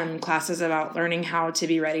classes about learning how to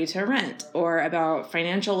be ready to rent, or about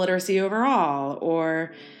financial literacy overall,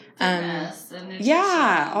 or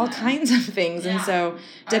all kinds of things. And so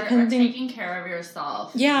depending, or taking care of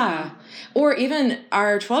yourself. Or even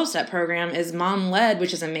our 12-step program is mom-led,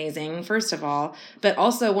 which is amazing, first of all, but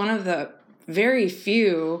also one of the very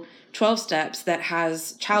few 12 steps that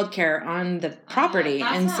has childcare on the property.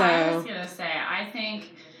 That's and what so I was going to say. I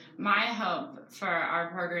think my hope for our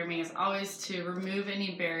programming is always to remove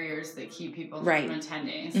any barriers that keep people from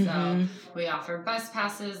attending. So we offer bus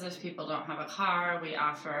passes if people don't have a car. We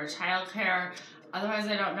offer childcare. Otherwise,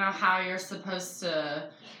 I don't know how you're supposed to,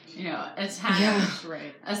 attend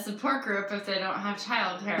a support group if they don't have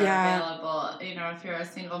childcare available. If you're a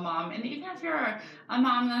single mom, and even if you're a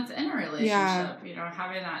mom that's in a relationship,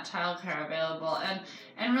 having that childcare available,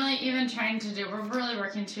 and really even trying to do, we're really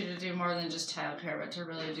working to do more than just childcare, but to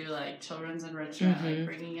really do like children's enrichment, like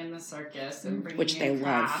bringing in the circus and bringing in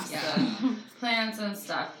crafts and plans and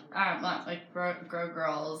stuff, like grow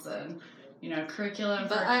girls and curriculum.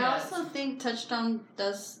 But I also think Touchstone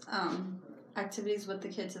does activities with the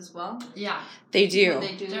kids as well. Yeah, they do.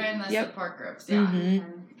 They do during the support groups.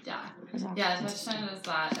 Touchstone does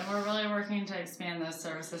that, and we're really working to expand those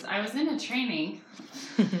services. I was in a training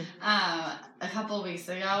a couple of weeks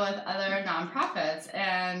ago with other nonprofits,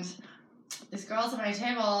 and these girls at my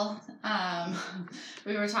table,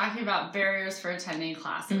 we were talking about barriers for attending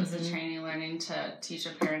class. It was a training learning to teach a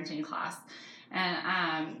parenting class.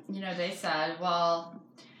 And, they said, well,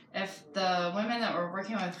 if the women that we're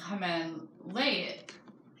working with come in late,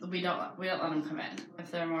 we don't let them come in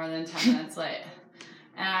if they're more than 10 minutes late.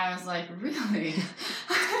 And I was like, really?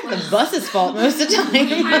 The bus's fault most of the time.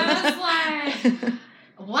 I was like,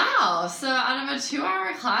 wow. So out of a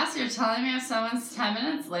 2-hour class, you're telling me if someone's 10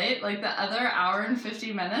 minutes late, like the other hour and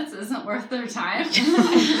 50 minutes isn't worth their time?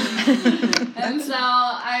 And so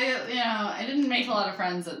I didn't make a lot of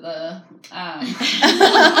friends at the the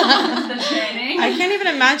training. I can't even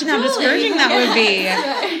imagine how discouraging that would be.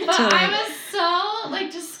 But I was so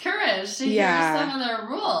discouraged to hear some of their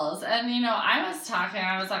rules. And I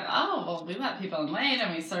was like, oh, well, we let people in late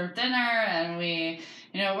and we serve dinner and we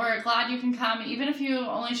we're glad you can come, even if you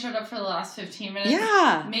only showed up for the last 15 minutes.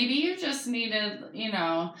 Yeah. Maybe you just needed,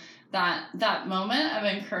 that moment of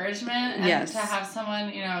encouragement and to have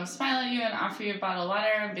someone, smile at you and offer you a bottle of water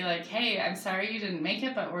and be like, hey, I'm sorry you didn't make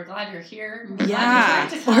it, but we're glad you're here. We're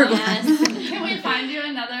glad you'd like to come. Can we find you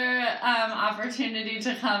another opportunity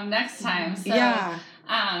to come next time? So,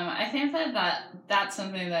 I think that's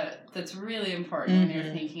something that's really important when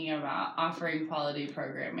you're thinking about offering quality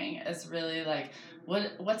programming. Is really like,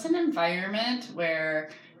 what's an environment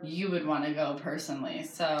where you would want to go personally?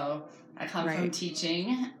 So I come from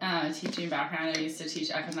teaching background. I used to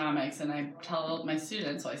teach economics, and I tell my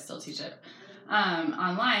students, well, I still teach it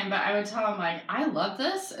online, but I would tell them, like, I love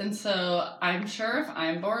this, and so I'm sure if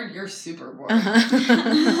I'm bored, you're super bored. So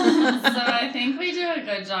I think we do a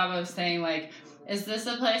good job of saying, like, is this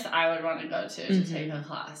a place I would want to go to take a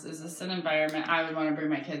class? Is this an environment I would want to bring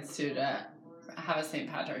my kids to have a St.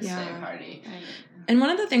 Patrick's Day party? Right. And one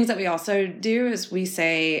of the things that we also do is we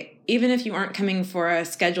say, even if you aren't coming for a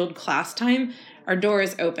scheduled class time, our door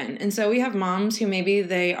is open. And so we have moms who maybe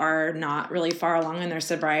they are not really far along in their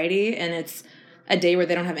sobriety, and it's a day where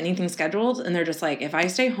they don't have anything scheduled, and they're just like, if I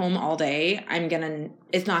stay home all day,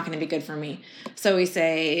 it's not going to be good for me. So we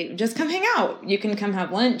say, just come hang out. You can come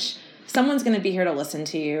have lunch. Someone's going to be here to listen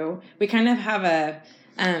to you. We kind of have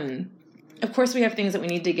of course we have things that we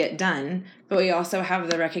need to get done, but we also have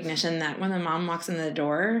the recognition that when the mom walks in the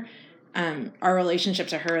door, our relationship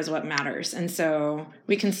to her is what matters. And so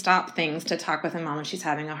we can stop things to talk with a mom if she's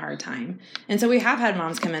having a hard time. And so we have had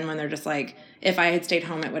moms come in when they're just like, if I had stayed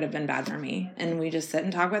home, it would have been bad for me. And we just sit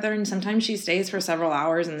and talk with her. And sometimes she stays for several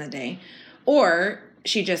hours in the day. Or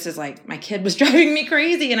she just is like, my kid was driving me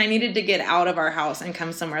crazy and I needed to get out of our house and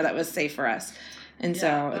come somewhere that was safe for us. And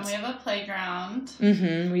so and we have a playground.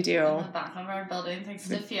 We do. In the back of our building, thanks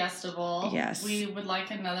to Fiestable. Yes. We would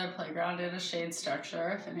like another playground in a shade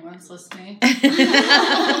structure if anyone's listening.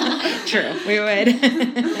 True, we would.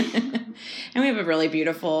 And we have a really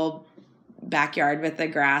beautiful backyard with the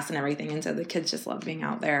grass and everything. And so the kids just love being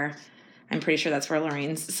out there. I'm pretty sure that's where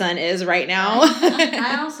Lorraine's son is right now.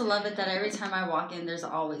 I also love it that every time I walk in, there's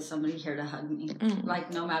always somebody here to hug me.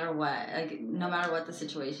 Like, no matter what. Like, no matter what the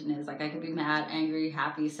situation is. Like, I could be mad, angry,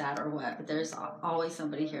 happy, sad, or what. But there's always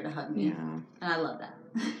somebody here to hug me. Yeah. And I love that.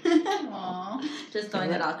 Aww. Just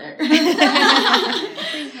throwing it out there.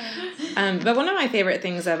 But one of my favorite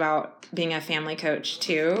things about being a family coach,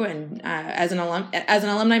 too, and as an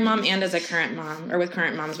alumni mom and as a current mom, or with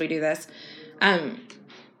current moms we do this,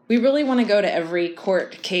 we really want to go to every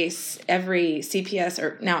court case, every CPS,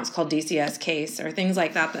 or now it's called DCS case, or things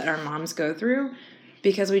like that our moms go through,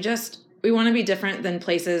 because we want to be different than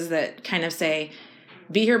places that kind of say,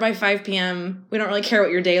 be here by 5 p.m. We don't really care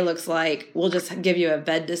what your day looks like. We'll just give you a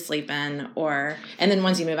bed to sleep in, and then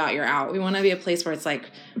once you move out, you're out. We want to be a place where it's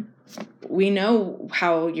like, we know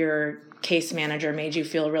how your case manager made you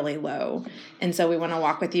feel really low. And so we want to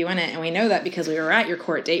walk with you in it. And we know that because we were at your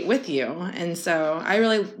court date with you. And so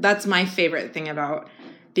that's my favorite thing about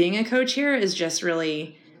being a coach here, is just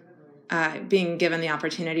really being given the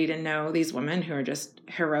opportunity to know these women who are just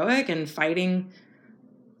heroic and fighting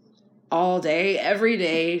all day, every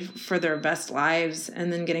day for their best lives,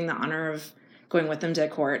 and then getting the honor of going with them to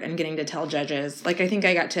court and getting to tell judges. Like, I think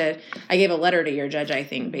I gave a letter to your judge, I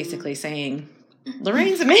think, basically saying,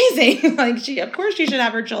 Lorraine's amazing. Like, of course she should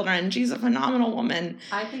have her children. She's a phenomenal woman.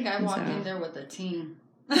 I think I walked in there with a team.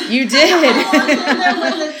 You did. I walked in there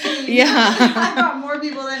with a team. Yeah. I brought more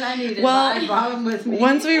people than I needed, well, but I brought them with me.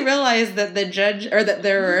 Once we realized that the judge, or that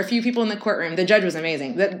there were a few people in the courtroom, the judge was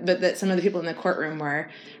amazing, but that some of the people in the courtroom were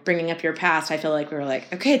bringing up your past, I feel like we were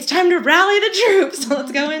like, okay, it's time to rally the troops. So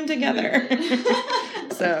let's go in together.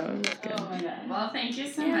 So, it's good. Oh my God. Well, thank you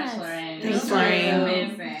so much, Lorraine. Thanks, Lorraine.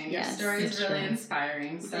 Lorraine. Amazing. Yes. Your story is really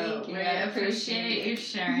inspiring. So we appreciate you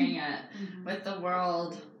sharing it with the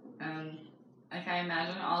world. Like, I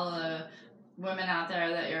imagine all the women out there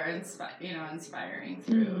that you're inspiring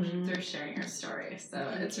through sharing your story.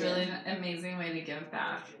 So it's really an amazing way to give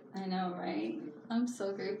back. I know, right? I'm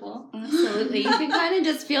so grateful. Absolutely. You can kind of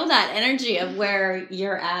just feel that energy of where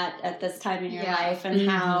you're at this time in your life, and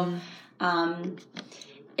how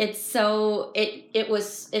it's so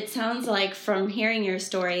it sounds like from hearing your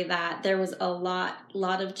story that there was a lot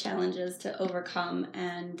of challenges to overcome,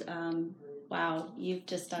 and wow, you've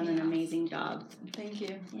just done an amazing job. Thank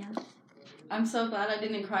you. Yeah. I'm so glad I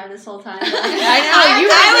didn't cry this whole time. I know,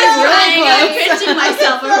 I was pinching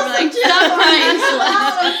myself and I'm like, stop crying.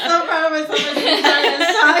 I'm so proud of myself. I didn't cry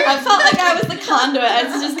this time. I felt like I was the conduit. I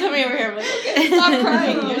was just coming over here. I'm like, okay, stop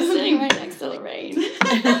crying. You're sitting right next to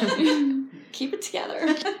Lorraine. Keep it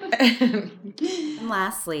together. And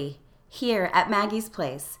lastly, here at Maggie's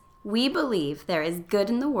Place, we believe there is good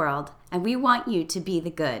in the world, and we want you to be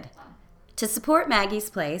the good. To support Maggie's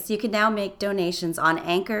Place, you can now make donations on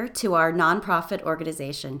Anchor to our nonprofit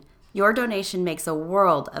organization. Your donation makes a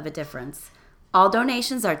world of a difference. All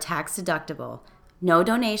donations are tax deductible. No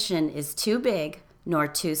donation is too big nor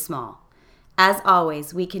too small. As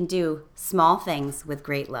always, we can do small things with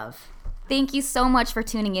great love. Thank you so much for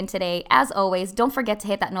tuning in today. As always, don't forget to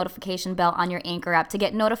hit that notification bell on your Anchor app to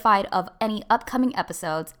get notified of any upcoming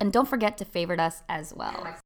episodes, and don't forget to favorite us as well.